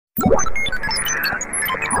Sabay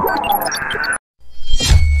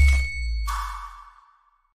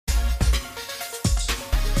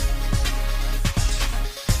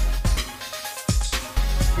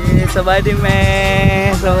din,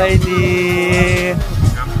 me. Sabay din.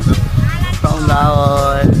 From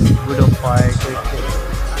Laos, Budong Park.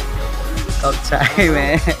 Outside,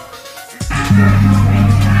 me.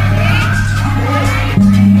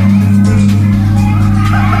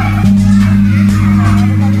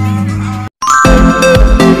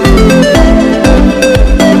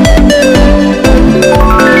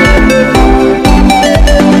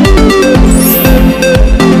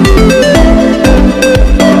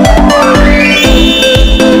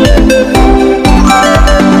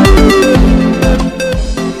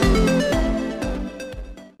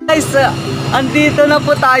 Andito na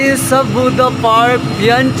po tayo sa Buddha Park,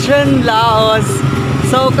 Vientiane, Laos.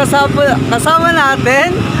 So kasama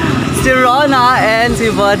natin si Rona and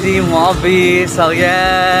si Buddy Moby. So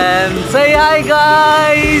yan. Say hi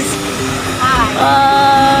guys!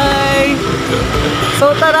 Hi!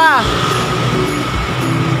 So tara!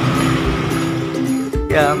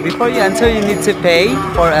 Yeah, before you enter you need to pay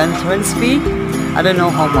for entrance fee. I don't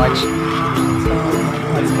know how much. So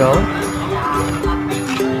let's go.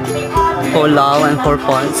 For Lao and for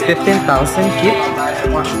Pons, 15,000 kip.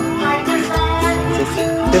 15,000.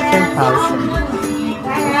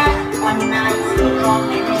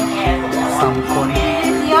 Some coin.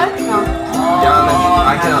 Yeah,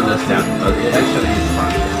 I can understand, but actually it's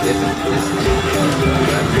fine.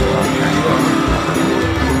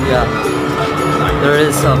 Yeah, there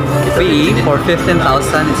is a fee for 15,000.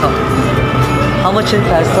 How much in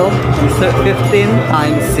peso? 15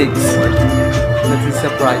 times 6. That is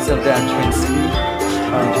the price of the entrance fee.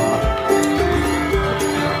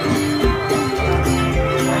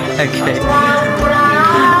 Okay.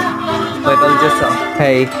 But I'll just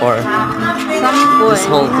pay for this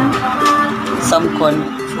whole thing. Some coin.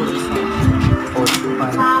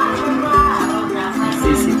 45.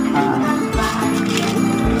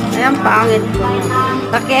 Ayan, pangit ko.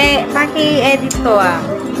 Paki-edit to ah.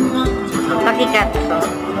 Paki-cut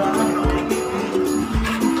to.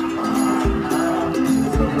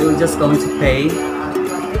 We're just going to pay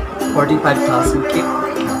 45,000 kip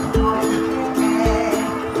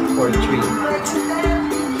for 3.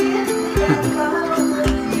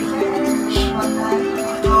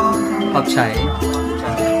 Pop chai.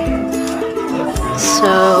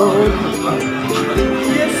 So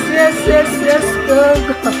Yes, go.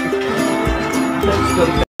 Let's go.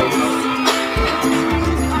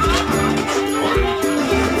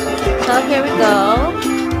 So here we go.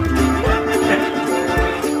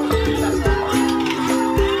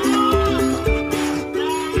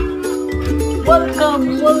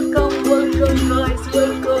 Welcome guys,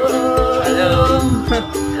 welcome. Hello.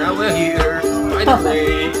 Yeah, we're here.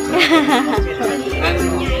 Finally. And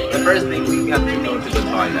the first thing we have to go to the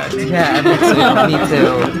toilet. Yeah, me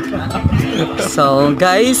too. So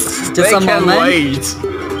guys, just a moment. Wait.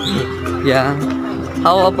 Yeah.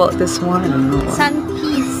 How about this one?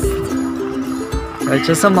 Sun-kissed. Right,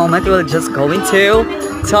 just a moment, we'll just go into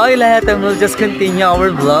toilet and we'll just continue our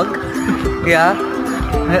vlog. Yeah.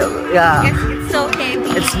 Yeah. Yes, it's so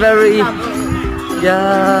heavy. It's very,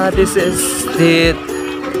 yeah, this is the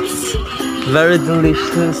very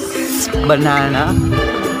delicious banana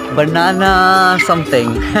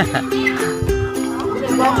something.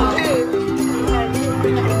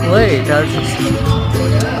 Wait, that's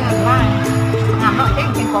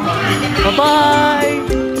bye-bye.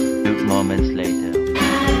 2 moments later.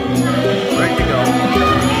 Where'd you go?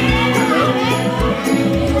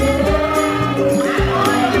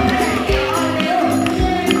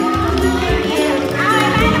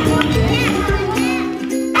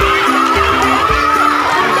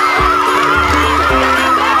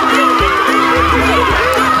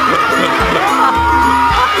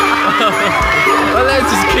 Well, I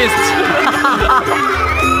just kissed.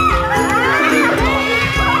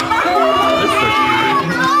 That's so cute.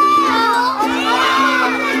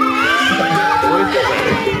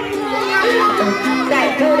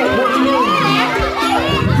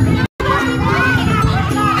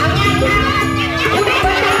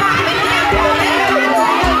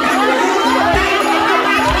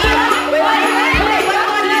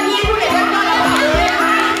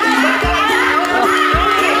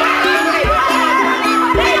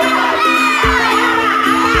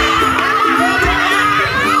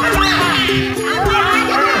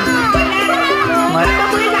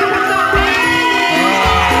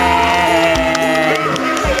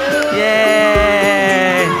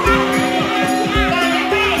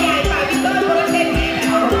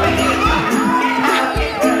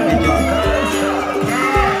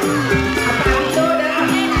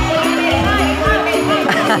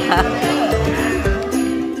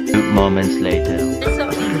 moments later.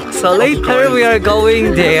 So later we are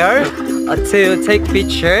going there to take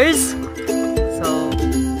pictures. So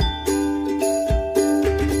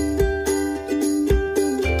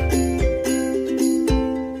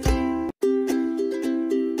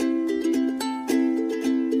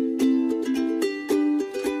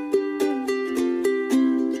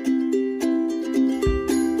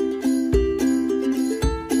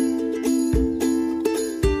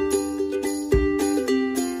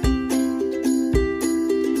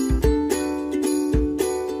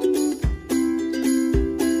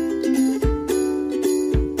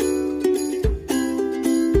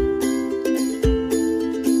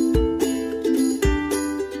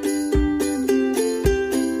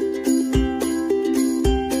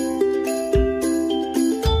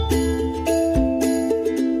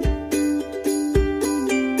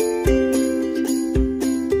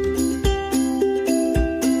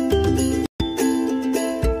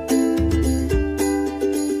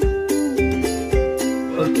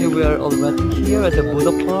okay, we are already here at the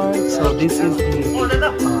Buddha Park. So this is the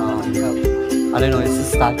I don't know, it's a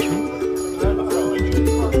statue.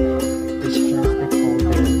 Which has the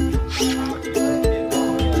folder.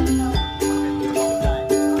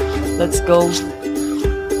 Let's go.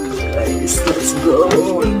 Guys, let's go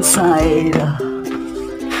inside.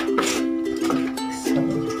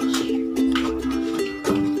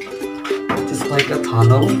 It's like a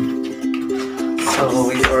tunnel. So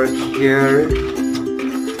we are here.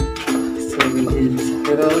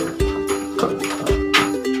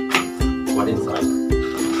 What inside?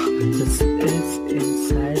 This is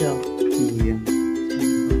inside of the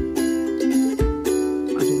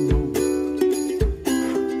I don't know.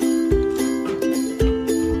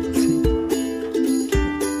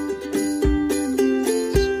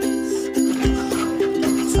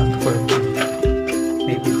 Somewhere.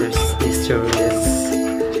 Maybe there's mysterious.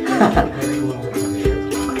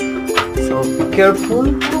 So be careful.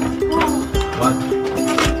 What?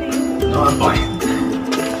 No, I'm fine.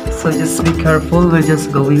 So just be careful, we're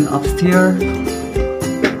just going upstairs.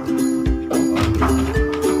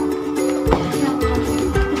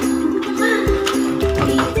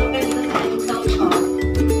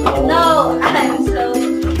 No, I'm so.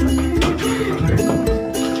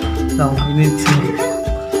 Now we need to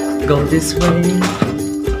go this way.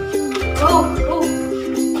 Oh,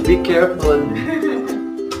 Be careful.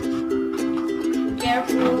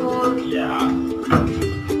 careful. Yeah.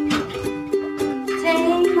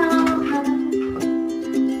 Take my hand.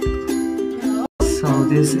 So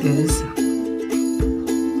this is,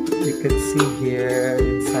 you can see here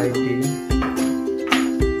inside the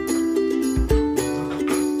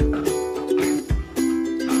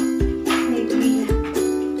Maybe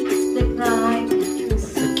stick like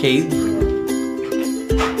a cave.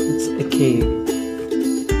 It's a cave.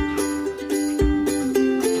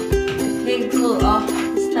 Take full of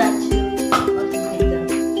statue of the Buddha.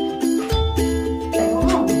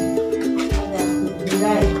 Oh,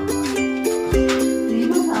 right.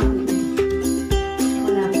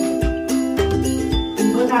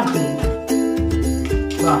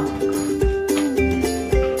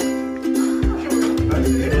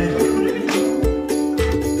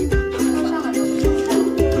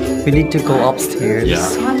 We need to go upstairs. Yeah.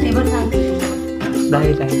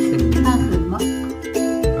 Dai, dai, xin.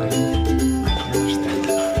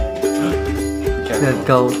 Let's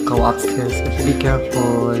go upstairs. Be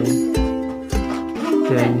careful.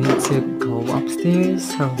 They need to go upstairs.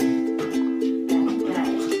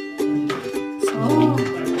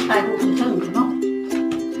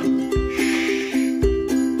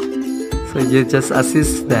 So you just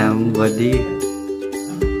assist them, buddy.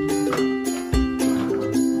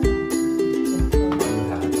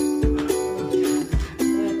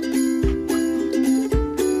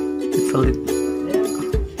 It's a little.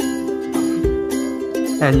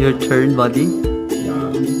 And your turn, buddy.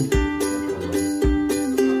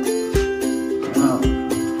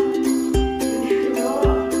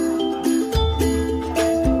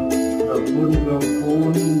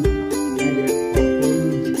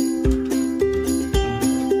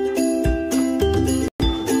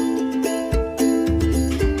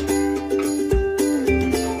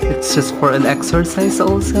 It's just for an exercise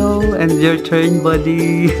also. And your turn,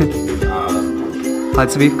 buddy.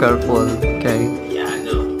 Let's be careful, okay? Yeah, I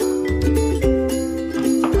know.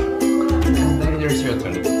 And then there's your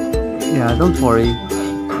turn. Yeah, don't worry.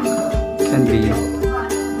 Can be.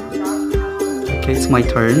 Okay, it's my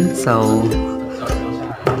turn, so.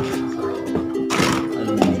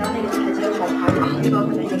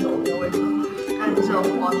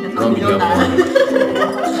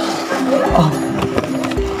 Oh,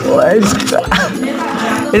 what is that?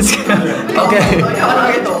 It's Okay.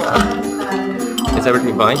 Is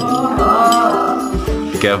everything fine?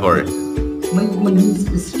 Be careful. my knees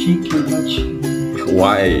is shaking much.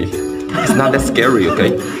 Why? It's not that scary,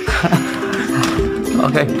 okay?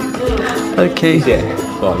 Okay. Okay. Yeah,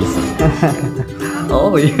 boys.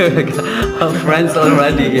 Oh, you have friends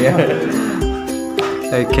already here.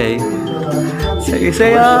 Okay.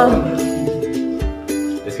 Say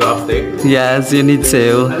Let's go upstairs. yes, you need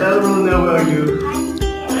to. Hello, where are you?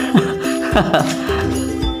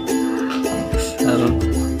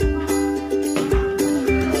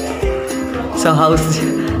 So how's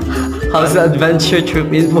the adventure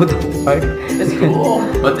trip in Moby? It's cool,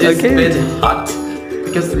 but it's Okay. a bit hot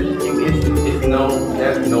because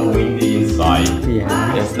there's no windy inside.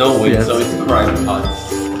 Yeah. There's no wind, Yes. so it's quite hot.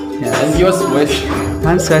 Yes. And you're sweating.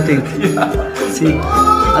 I'm sweating. See,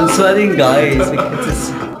 I'm sweating, guys,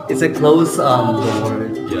 because it's a closed door.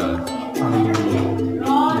 Yeah.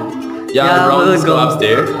 Yeah, Yeah, Ron, we'll let's go go.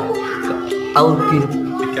 upstairs. I'll be.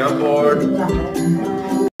 Be careful.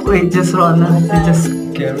 Wait, just run. Just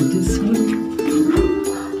carry this one.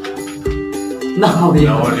 No,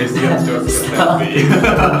 No, it's just happy.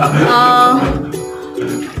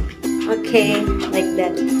 Okay, like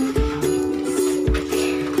that.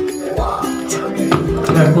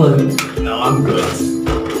 Careful. No, I'm good.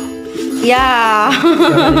 Yeah.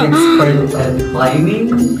 Expert climbing.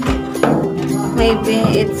 Maybe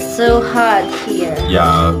it's so hot here.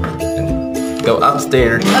 Yeah. Go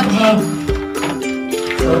upstairs. Okay.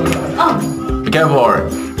 Oh. Be careful.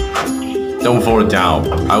 Don't fall down.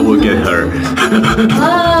 I will get hurt.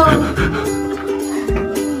 Oh.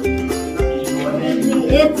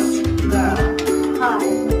 It's 5,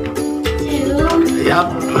 2, Yep.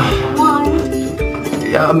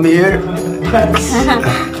 1. Yeah, I'm here.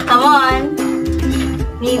 Come on.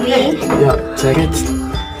 Maybe. Yeah, take it.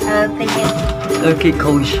 I'll take it. Okay,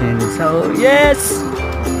 caution. So yes,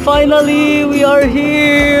 finally we are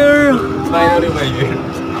here. Finally, we're here.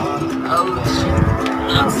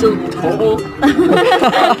 I'm so tall.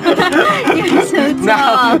 You're so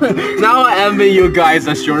tall. Now I envy you guys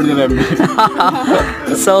are shorter than me.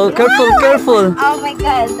 So careful. Oh my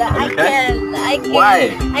god, I Okay. can't. Why?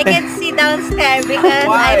 I can't see downstairs because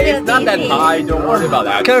Why? I feel It's not that dizzy. high. Don't worry about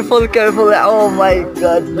that. Careful. Oh my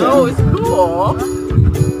god. No, it's cool.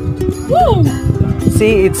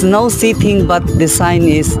 See, it's no sitting, but the sign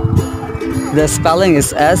is, the spelling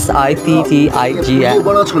is SITTIGN.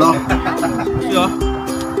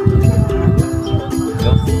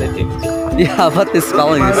 No sitting. Yeah, but the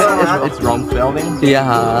spelling is, It's wrong spelling.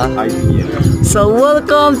 yeah. Idea. So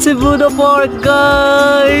welcome to Buddha Park,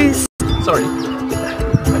 guys. Sorry.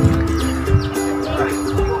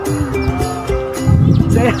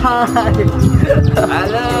 Say hi.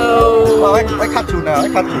 Hello. I cut you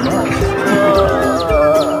now.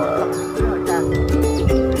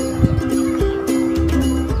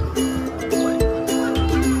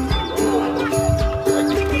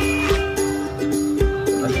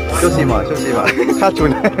休息嘛，cut you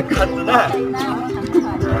now.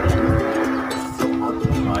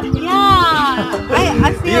 Yeah,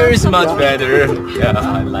 I feel Here is so much better. Yeah,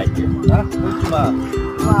 I like it. wow.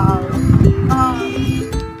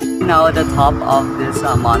 Now at the top of this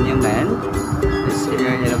monument is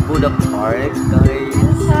here in the Buddha Park, guys.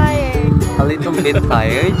 I'm tired. A little bit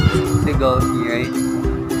tired to go here.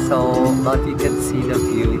 So, but you can see the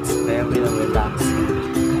view. It's very relaxing.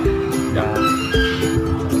 Yeah.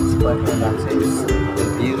 It's quite relaxing. The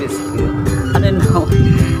view is good. I don't know.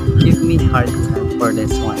 Give me hard time for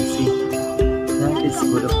this one. See, that is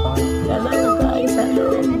Buddha Park. Hello, guys.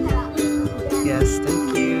 Hello. Yes,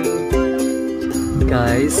 thank you,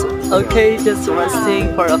 guys. Okay, just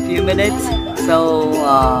resting for a few minutes. So,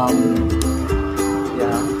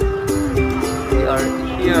 yeah, we are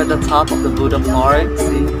here at the top of the Buddha Park.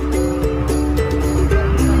 See.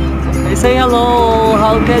 Hey, say hello.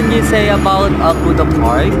 How can you say about Buddha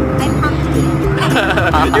Park?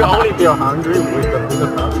 I'm hungry. You only feel hungry with the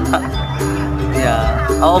Yeah.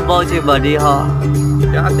 How about you, buddy? Huh?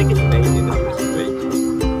 Yeah, I think it's made in the first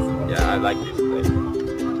place. Yeah, I like this place.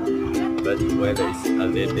 But the weather is a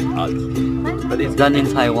little bit hot. But it's Done in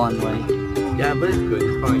Taiwan, right? Yeah, but it's good.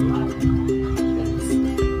 It's fine.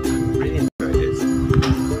 Really enjoy this.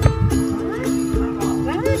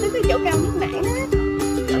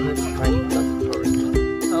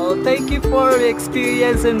 So thank you for the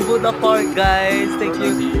experience in Buddha Park, guys. Thank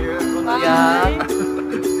you. Yeah.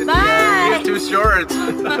 Bye. It's too short.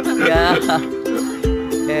 Yeah.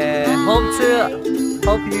 And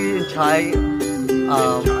hope you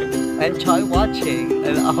enjoy watching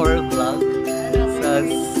our vlog. So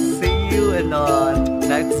see you in the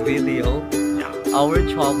next video. our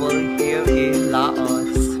travel here in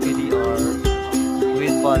Laos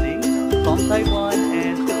with Buddy from Taiwan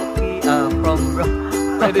and Philippines, from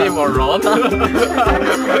Ready for Ron?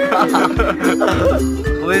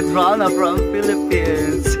 with Rana from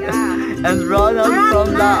Philippines Yeah. and Ronald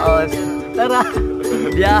from Laos. Tara,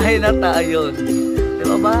 biyahe na tayo.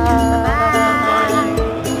 Bye-bye!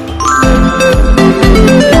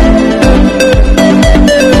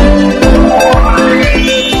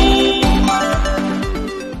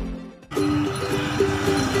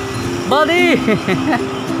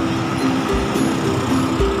 Buddy!